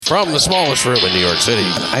From the smallest room in New York City,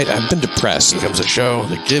 I've been depressed. comes a show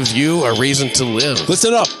that gives you a reason to live.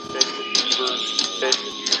 Listen up.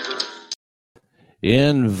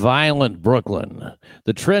 In violent Brooklyn,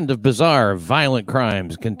 the trend of bizarre, violent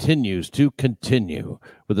crimes continues to continue,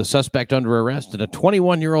 with a suspect under arrest and a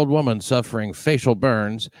 21-year-old woman suffering facial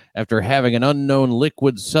burns after having an unknown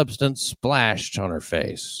liquid substance splashed on her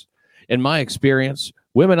face. In my experience,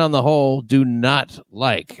 women on the whole do not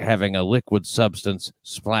like having a liquid substance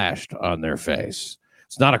splashed on their face.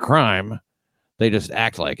 It's not a crime. They just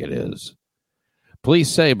act like it is.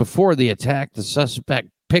 Police say before the attack, the suspect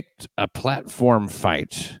picked a platform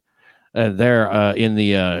fight there in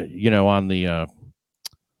the, on the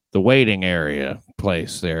waiting area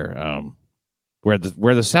place there where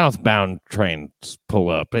the southbound trains pull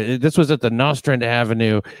up. This was at the Nostrand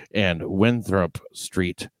Avenue and Winthrop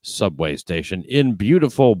Street subway station in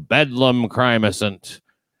beautiful Bedlam Crimacent.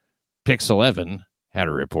 Pix 11 had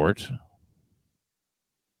a report.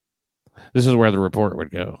 This is where the report would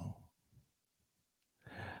go.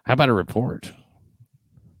 How about a report?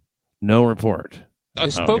 No report. I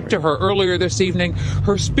spoke to her earlier this evening.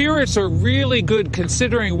 Her spirits are really good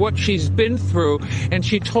considering what she's been through, and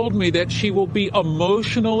she told me that she will be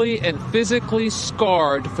emotionally and physically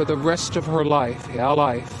scarred for the rest of her life.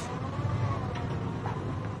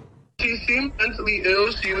 She seemed mentally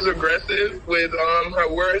ill. She was aggressive with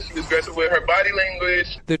her words. She was aggressive with her body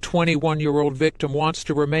language. The 21-year-old victim wants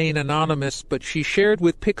to remain anonymous, but she shared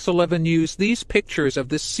with Pix 11 News these pictures of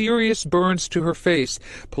the serious burns to her face.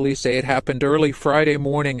 Police say it happened early Friday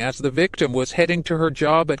morning as the victim was heading to her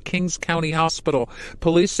job at Kings County Hospital.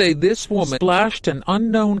 Police say this woman splashed an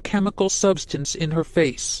unknown chemical substance in her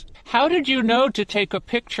face. How did you know to take a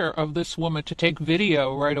picture of this woman, to take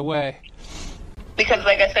video right away? Because,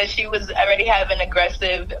 like I said, she was already having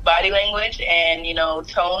aggressive body language and,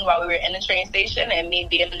 tone while we were in the train station. And me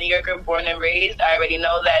being a New Yorker, born and raised, I already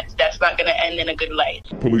know that that's not going to end in a good light.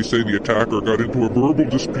 Police say the attacker got into a verbal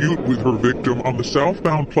dispute with her victim on the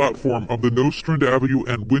southbound platform of the Nostrand Avenue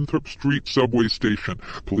and Winthrop Street subway station.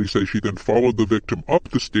 Police say she then followed the victim up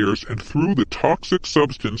the stairs and threw the toxic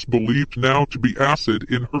substance believed now to be acid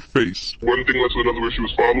in her face. One thing led to another where she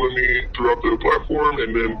was following me throughout the platform,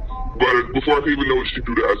 and then before I could even know it, she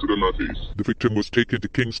threw the acid in my face. The victim was taken to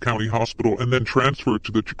Kings County Hospital and then transferred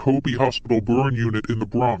to the Jacoby Hospital Burn Unit in the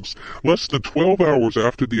Bronx. Less than 12 hours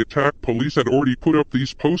after the attack, police had already put up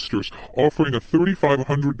these posters offering a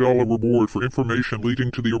 $3,500 reward for information leading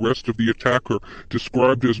to the arrest of the attacker,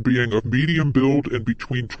 described as being of medium build and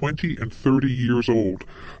between 20 and 30 years old.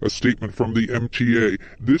 A statement from the MTA: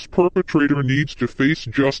 this perpetrator needs to face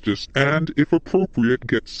justice and, if appropriate,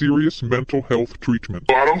 get serious mental health treatment.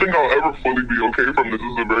 I don't think I'll ever fully be okay from this.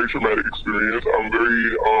 This is a very traumatic experience. I'm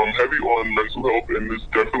very heavy on mental health, and this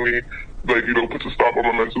definitely, puts a stop on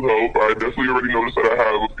my mental health. I definitely already noticed that I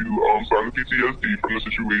have a few signs of PTSD from the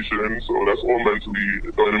situation, so that's all mentally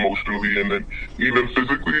and emotionally, and then even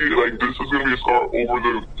physically, this is going to be a scar over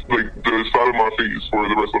the side of my face for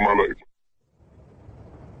the rest of my life.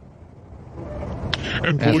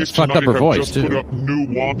 And police tonight have just put up new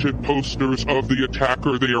wanted posters of the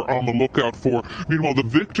attacker they are on the lookout for. Meanwhile, the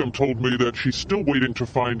victim told me that she's still waiting to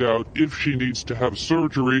find out if she needs to have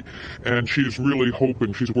surgery, and she's really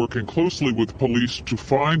hoping, she's working closely with police to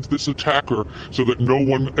find this attacker so that no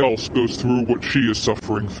one else goes through what she is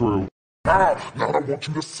suffering through. Now I want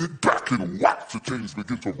you to sit back and watch the chains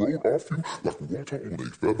begin to roll off you like water on a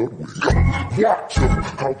feathered wing. Watch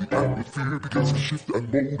how the atmosphere begins to shift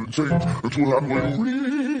and mold and change until I'm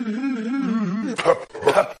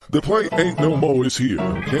The play Ain't No Mo is here.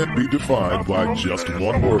 Can't be defined by just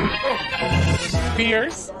one word.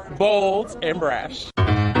 Fierce, bold, and brash.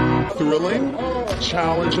 Thrilling,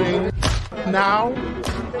 challenging, now,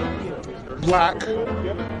 black,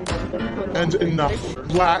 and enough.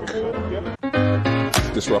 Black.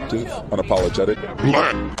 Disruptive, unapologetic.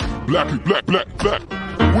 Black.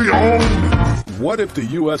 We own. What if the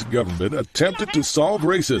U.S. government attempted to solve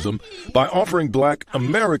racism by offering black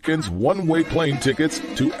Americans one-way plane tickets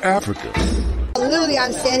to Africa? Literally,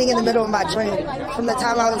 I'm standing in the middle of my dream from the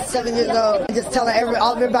time I was 7 years old, just telling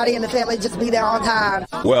everybody in the family just be there on time.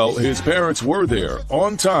 Well, his parents were there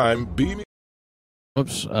on time, beaming.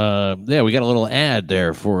 Oops. Yeah, we got a little ad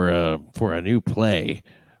there for a new play.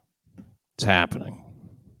 It's happening.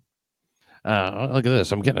 Look at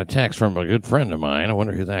this. I'm getting a text from a good friend of mine. I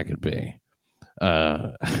wonder who that could be.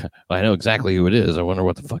 I know exactly who it is. I wonder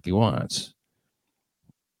what the fuck he wants.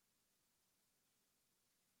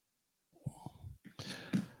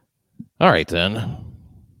 All right, then.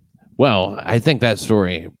 Well, I think that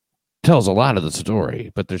story tells a lot of the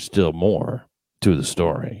story, but there's still more to the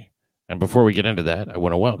story. And before we get into that, I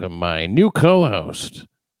want to welcome my new co-host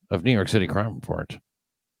of New York City Crime Report,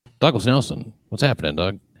 Douglas Nelson. What's happening,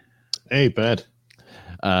 Doug? Hey, Pat.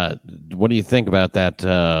 What do you think about that?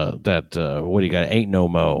 What do you got? Ain't No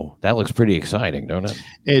Mo. That looks pretty exciting, don't it?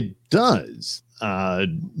 It does.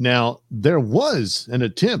 Now, there was an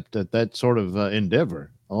attempt at that sort of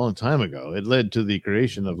endeavor a long time ago. It led to the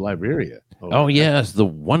creation of Liberia. Oh, yes, the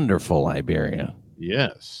wonderful Liberia.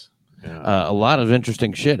 Yes. Yeah. A lot of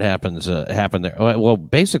interesting shit happened there. Well,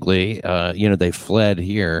 basically, they fled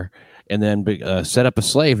here and then set up a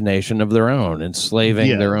slave nation of their own,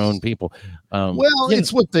 enslaving their own people.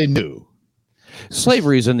 It's what they knew.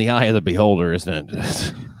 Slavery's in the eye of the beholder, isn't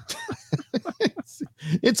it?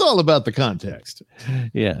 It's all about the context.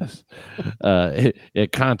 Yes.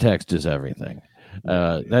 Context is everything.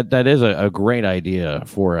 That is a great idea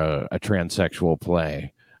for a transsexual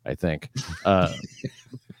play, I think.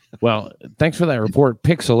 Well, thanks for that report,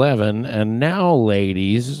 Pix11. And now,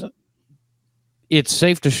 ladies, it's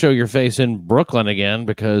safe to show your face in Brooklyn again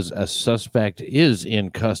because a suspect is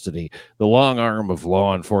in custody. The long arm of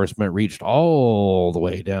law enforcement reached all the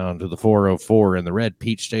way down to the 404 in the Red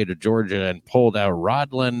Peach state of Georgia and pulled out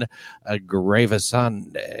Rodlin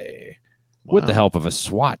Gravesande with the help of a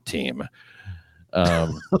SWAT team.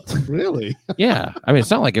 Really? Yeah. I mean,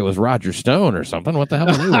 it's not like it was Roger Stone or something. What the hell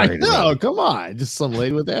are they worried about? No, come on. Just some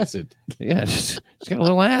lady with acid. Yeah, she's got a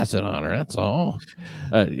little acid on her. That's all.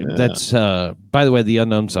 That's by the way, the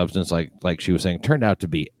unknown substance, like she was saying, turned out to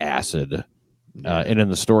be acid. And in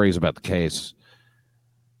the stories about the case,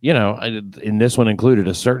 in this one included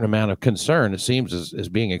a certain amount of concern, it seems, is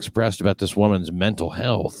being expressed about this woman's mental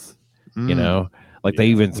health. They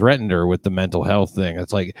even threatened her with the mental health thing.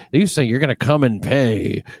 It's like, you say you're going to come and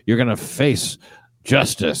pay. You're going to face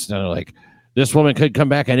justice. And they're like, this woman could come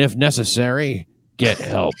back and if necessary, get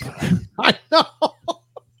help. I know.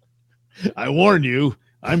 I warn you,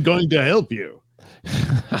 I'm going to help you.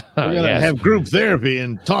 We're going to have group therapy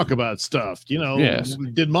and talk about stuff. Yes.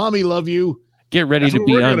 Did mommy love you? Get ready That's to what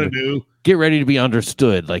be we're gonna do. Get ready to be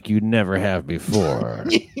understood like you never have before.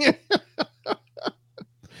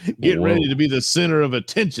 Get ready to be the center of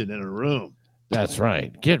attention in a room. That's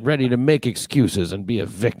right. Get ready to make excuses and be a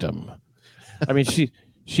victim. I mean,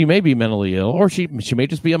 she may be mentally ill, or she may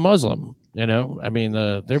just be a Muslim. I mean,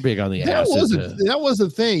 they're big on the acid. That was the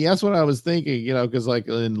thing. That's what I was thinking. Because like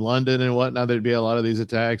in London and whatnot, there'd be a lot of these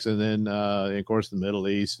attacks, and then of course the Middle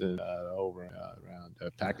East and over around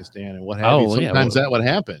Pakistan and what have you. Sometimes that would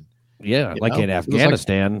happen. Yeah, in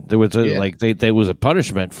Afghanistan, there was there was a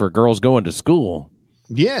punishment for girls going to school.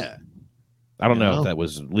 Yeah. I don't know if that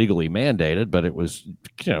was legally mandated, but it was,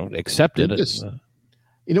 accepted.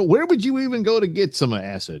 Where would you even go to get some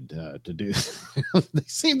acid to do? They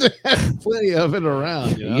seem to have plenty of it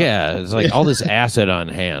around. Yeah, it's like all this acid on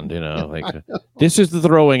hand, this is the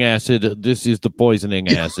throwing acid. This is the poisoning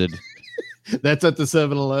acid. That's at the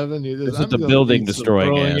 7-Eleven. This is the building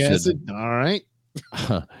destroying acid. All right.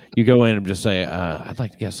 You go in and just say, I'd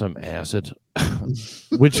like to get some acid.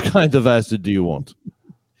 Which kind of acid do you want?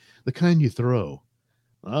 The kind you throw.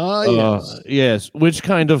 Yes. Yes. Which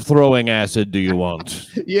kind of throwing acid do you want?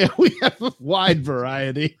 Yeah, we have a wide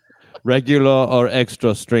variety. Regular or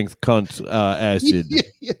extra strength acid?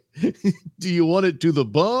 Yeah. Do you want it to the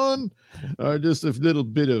bone or just a little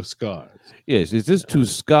bit of scars? Yes. Is this to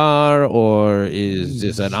scar or is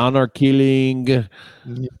this an honor killing?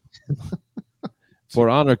 For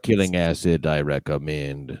honor killing acid, I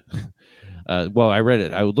recommend. I read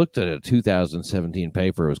it. I looked at a 2017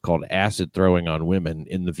 paper. It was called Acid Throwing on Women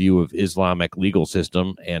in the View of Islamic Legal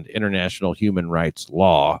System and International Human Rights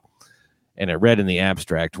Law. And it read in the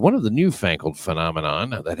abstract, one of the newfangled phenomenon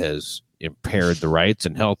that has impaired the rights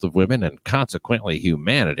and health of women and consequently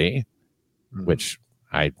humanity, which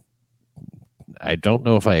I don't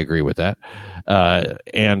know if I agree with that,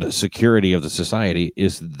 and security of the society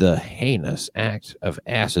is the heinous act of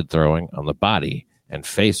acid throwing on the body and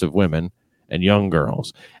face of women and young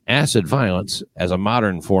girls. Acid violence, as a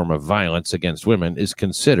modern form of violence against women, is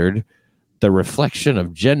considered the reflection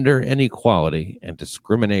of gender inequality and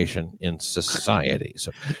discrimination in society.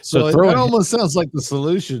 So that almost sounds like the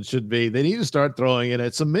solution should be they need to start throwing it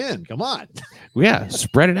at some men. Come on. Yeah,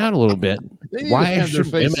 spread it out a little bit. Why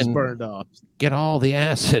should women burned off? Get all the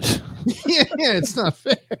acid? Yeah, it's not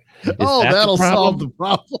fair. That'll solve the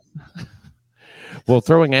problem. Well,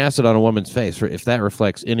 throwing acid on a woman's face, if that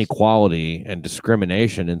reflects inequality and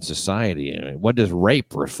discrimination in society, what does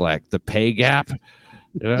rape reflect? The pay gap?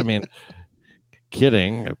 I mean,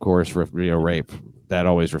 kidding, of course, rape, that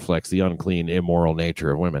always reflects the unclean, immoral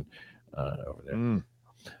nature of women. Over there.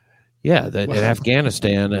 Yeah, in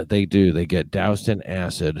Afghanistan, they get doused in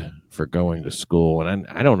acid for going to school, and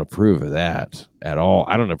I don't approve of that at all.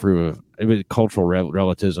 I don't approve of cultural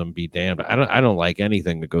relativism. Be damned. I don't like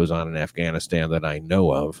anything that goes on in Afghanistan that I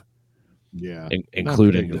know of. Yeah,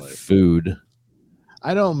 including the food.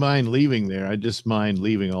 I don't mind leaving there. I just mind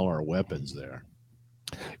leaving all our weapons there.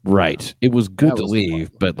 Right. It was good to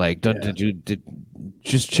leave, but like,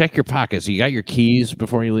 just check your pockets. You got your keys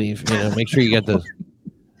before you leave. You know, make sure you got the.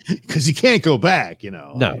 Because you can't go back. You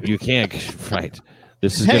know. No, you can't. Right.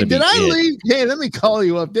 This is. Hey, did I leave? Hey, let me call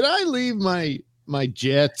you up. Did I leave my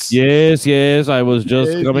jets? Yes. I was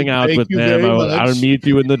just coming out with them. I'll meet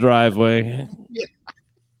you in the driveway. Yeah.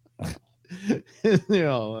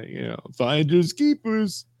 you know, finders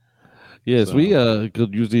keepers. Yes, so. We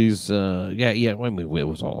could use these. Yeah. When it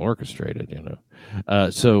was all orchestrated, you know.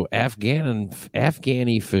 So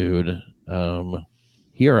Afghani food.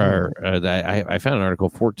 Here are I found an article: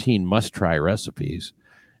 14 must-try recipes,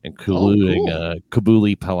 including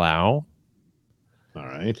Kabuli palau. All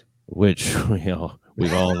right, which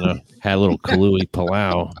we've all had a little Kabuli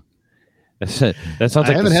palau. That sounds like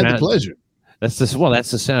I haven't had the pleasure. That's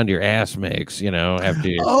the sound your ass makes, you know, after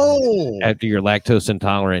you're lactose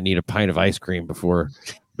intolerant, need a pint of ice cream before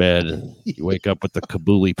bed, and you wake up with the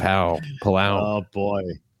Kabuli palau. Oh boy.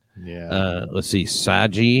 Yeah. Let's see,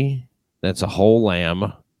 saji, that's a whole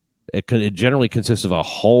lamb. It generally consists of a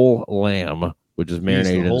whole lamb, which is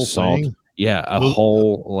marinated in salt. Thing? Yeah,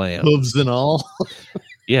 whole lamb. Hooves and all.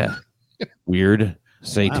 Yeah. Weird,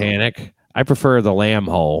 satanic. Wow. I prefer the lamb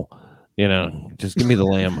whole. You know, just give me the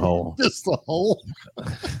lamb hole. Just the hole.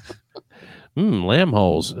 Lamb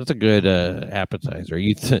holes. That's a good appetizer.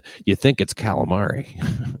 You think it's calamari.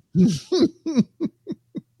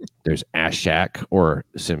 There's ashak, or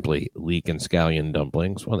simply leek and scallion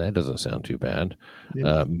dumplings. Well, that doesn't sound too bad.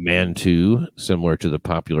 Yeah. Mantu, similar to the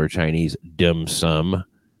popular Chinese dim sum.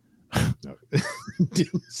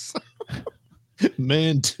 Dim sum.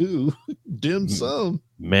 Mantu, dim sum.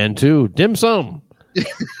 Mantu, dim sum.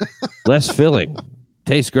 Less filling,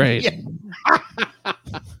 tastes great.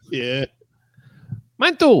 Yeah.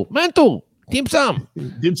 Mantu, dim sum,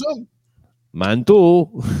 mantu.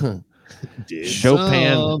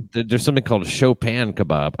 Chopin. There's something called a Chopin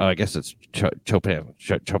kebab. Oh, I guess it's Chopin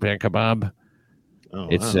kebab. Oh,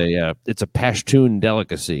 it's a Pashtun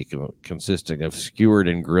delicacy consisting of skewered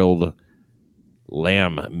and grilled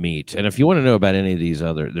lamb meat. And if you want to know about any of these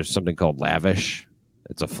there's something called lavish.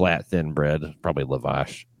 It's a flat, thin bread, probably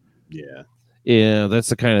lavash. Yeah. Yeah, that's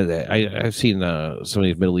the kind of I've seen some of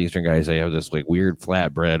these Middle Eastern guys. They have this like weird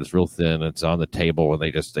flat bread. It's real thin. It's on the table, and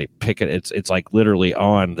they pick it. It's like literally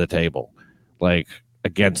on the table, like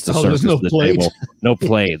against the surface of the table. No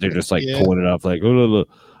plate. They're just like pulling it off, like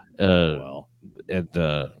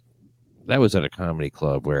that was at a comedy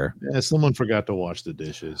club where someone forgot to wash the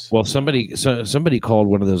dishes. Well, somebody called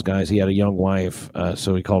one of those guys. He had a young wife,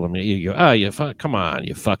 so he called him. Come on,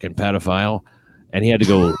 you fucking pedophile! And he had to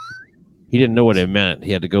go. He didn't know what it meant.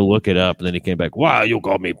 He had to go look it up, and then he came back. Wow, you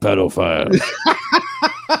called me pedophile.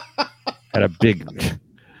 Had a big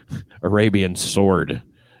Arabian sword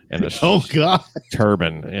and a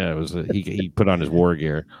turban. Yeah, it was. He put on his war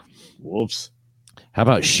gear. Whoops. How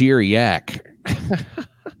about sheer yak?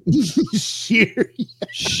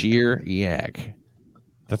 Sheer yak.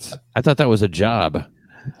 I thought that was a job.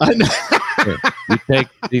 I know. You take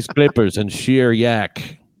these clippers and sheer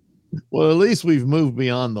yak. Well, at least we've moved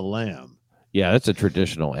beyond the lamb. Yeah, that's a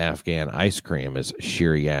traditional Afghan ice cream is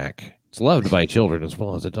sheer yak. It's loved by children as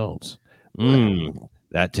well as adults.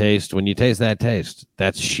 That taste, when you taste that taste,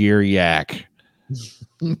 that's sheer yak.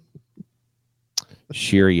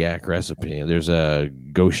 Sheer yak recipe. There's a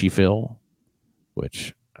goshi fill,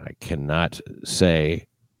 which I cannot say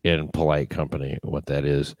in polite company what that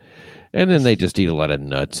is. And then they just eat a lot of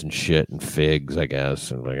nuts and shit and figs, I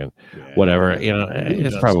guess, and whatever. You know,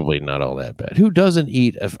 it's probably not all that bad. Who doesn't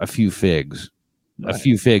eat a few figs? Right. A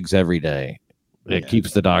few figs every day. It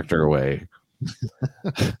keeps the doctor away.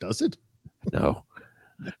 Does it? No.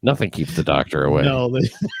 Nothing keeps the doctor away. No.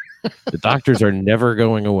 The doctors are never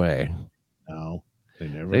going away. No.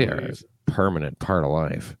 They are a permanent part of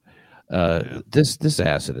life. This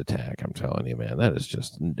acid attack, I'm telling you, man, that's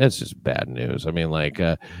just bad news. I mean, like,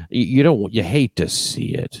 you hate to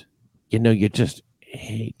see it. You know, you just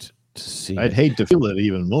hate to see I'd hate to feel it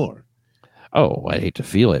even more. Oh, I hate to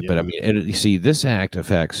feel it. Yeah. But I mean, you see, this act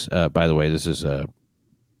affects, by the way, this is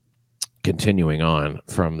continuing on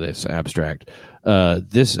from this abstract.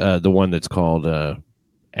 The one that's called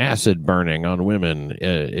acid burning on women,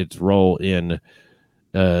 its role in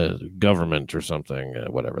government or something,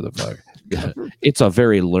 whatever the fuck. It's a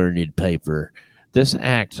very learned paper This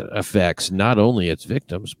act affects not only its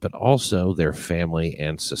victims, but also their family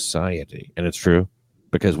and society. And it's true,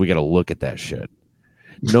 because we got to look at that shit.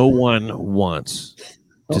 No one wants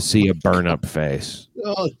to see a burn up face.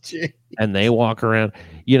 Oh, gee. And they walk around,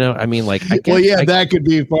 I mean, like, that could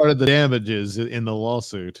be part of the damages in the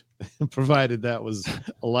lawsuit, provided that was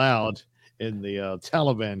allowed in the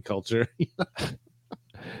Taliban culture.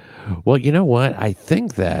 Well, you know what? I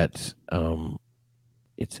think that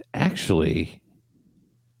it's actually,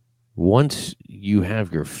 once you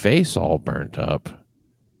have your face all burnt up,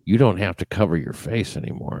 you don't have to cover your face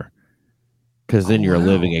anymore. Because then you're a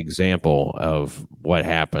living example of what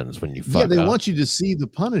happens when you fuck up. Yeah, they want you to see the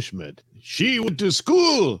punishment. She went to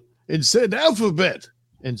school and said alphabet.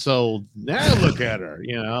 And so now look at her,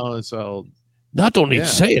 and so. Not only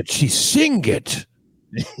say it, she sing it.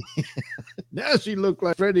 Now she looked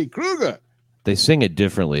like Freddy Krueger. They sing it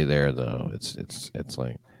differently there, though. It's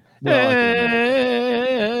like, A,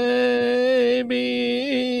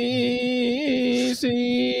 B, C.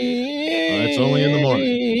 It's only in the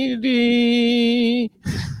morning. D.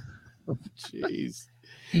 Oh, jeez.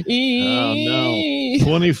 Oh, no.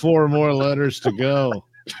 24 more letters to go.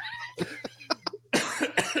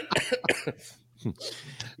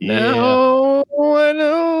 No, I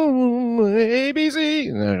know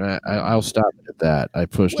ABC. No, I'll stop it at that. I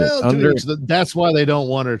pushed it under. That's why they don't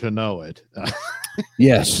want her to know it.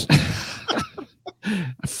 Yes.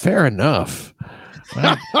 Fair enough.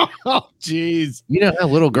 Oh, jeez. You know how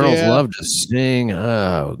little girls love to sing?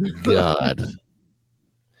 Oh, God.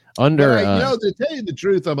 To tell you the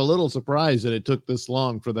truth, I'm a little surprised that it took this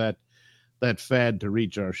long for that fad to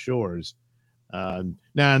reach our shores.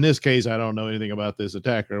 Now, in this case, I don't know anything about this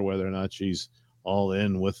attacker, whether or not she's all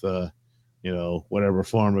in with, whatever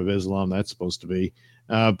form of Islam that's supposed to be.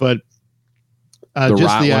 But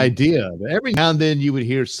just the idea that every now and then you would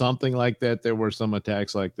hear something like that. There were some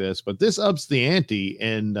attacks like this, but this ups the ante.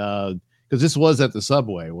 And because this was at the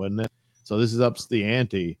subway, wasn't it? So this ups the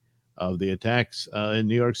ante of the attacks in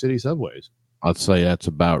New York City subways. I'd say that's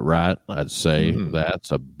about right. That's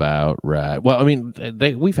about right. Well, I mean,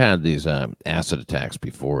 we've had these acid attacks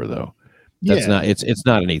before, though. That's not. It's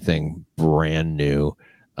not anything brand new.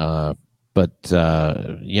 But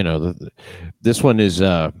this one is.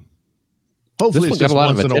 Hopefully, it's just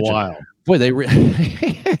once in a while. Boy,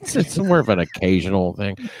 it's more of an occasional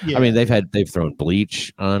thing. Yeah. I mean, they've thrown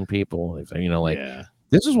bleach on people.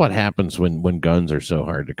 This is what happens when guns are so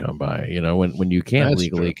hard to come by. When you can't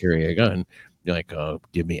legally carry a gun. You're like, oh,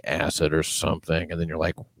 give me acid or something. And then you're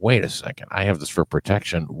like, wait a second. I have this for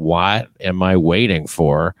protection. What am I waiting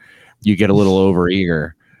for? You get a little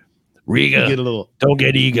overeager. Riga. Don't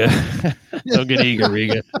get eager. Don't get eager,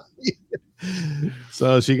 Riga.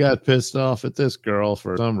 So she got pissed off at this girl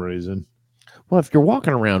for some reason. Well, if you're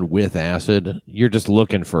walking around with acid, you're just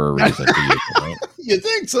looking for a reason to use it, right? You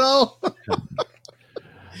think so?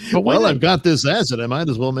 But I've got this acid. I might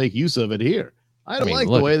as well make use of it here. I don't like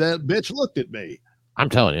the way that bitch looked at me. I'm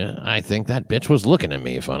telling you, I think that bitch was looking at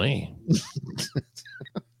me funny.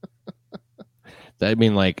 I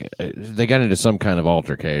mean, they got into some kind of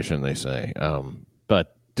altercation, they say.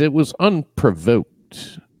 But it was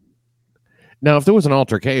unprovoked. Now, if there was an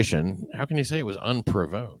altercation, how can you say it was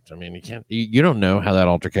unprovoked? I mean, you don't know how that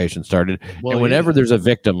altercation started. Well, and whenever there's a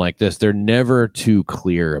victim like this, they're never too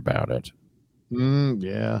clear about it.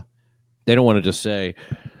 Yeah. They don't want to just say,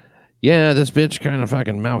 yeah, this bitch kind of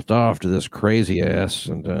fucking mouthed off to this crazy ass.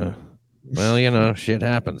 And, shit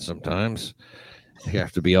happens sometimes. You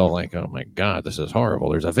have to be all like, oh, my God, this is horrible.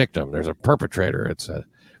 There's a victim. There's a perpetrator.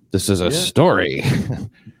 This is a story.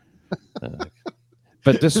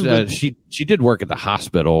 But this, she did work at the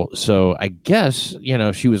hospital. So I guess,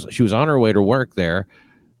 she was on her way to work there.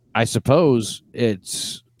 I suppose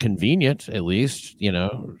it's convenient, at least,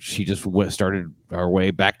 she just started our way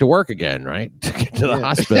back to work again, right? To get to the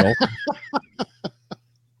hospital.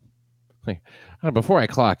 Before I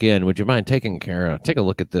clock in, would you mind take a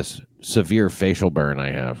look at this severe facial burn I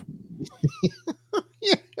have?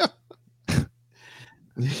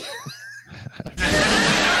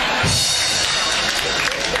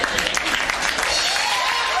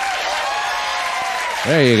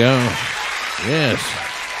 There you go. Yes.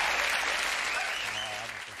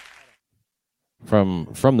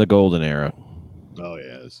 From the golden era. Oh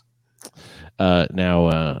yes.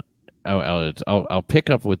 Now I'll pick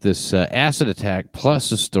up with this acid attack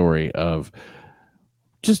plus a story of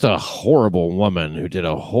just a horrible woman who did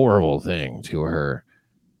a horrible thing to her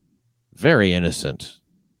very innocent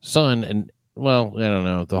son. And well, I don't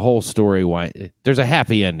know the whole story. Why there's a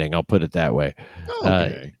happy ending. I'll put it that way.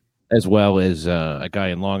 Okay. As well as a guy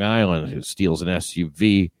in Long Island who steals an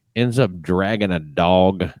SUV, ends up dragging a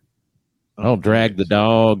dog. Don't drag the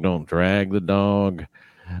dog. Don't drag the dog.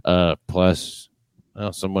 Plus,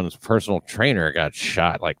 someone's personal trainer got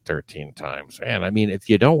shot like 13 times. Man, I mean, if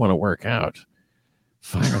you don't want to work out,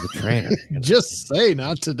 fire the trainer. Just say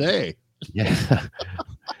not today. Yeah.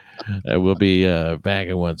 We'll be back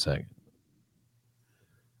in 1 second.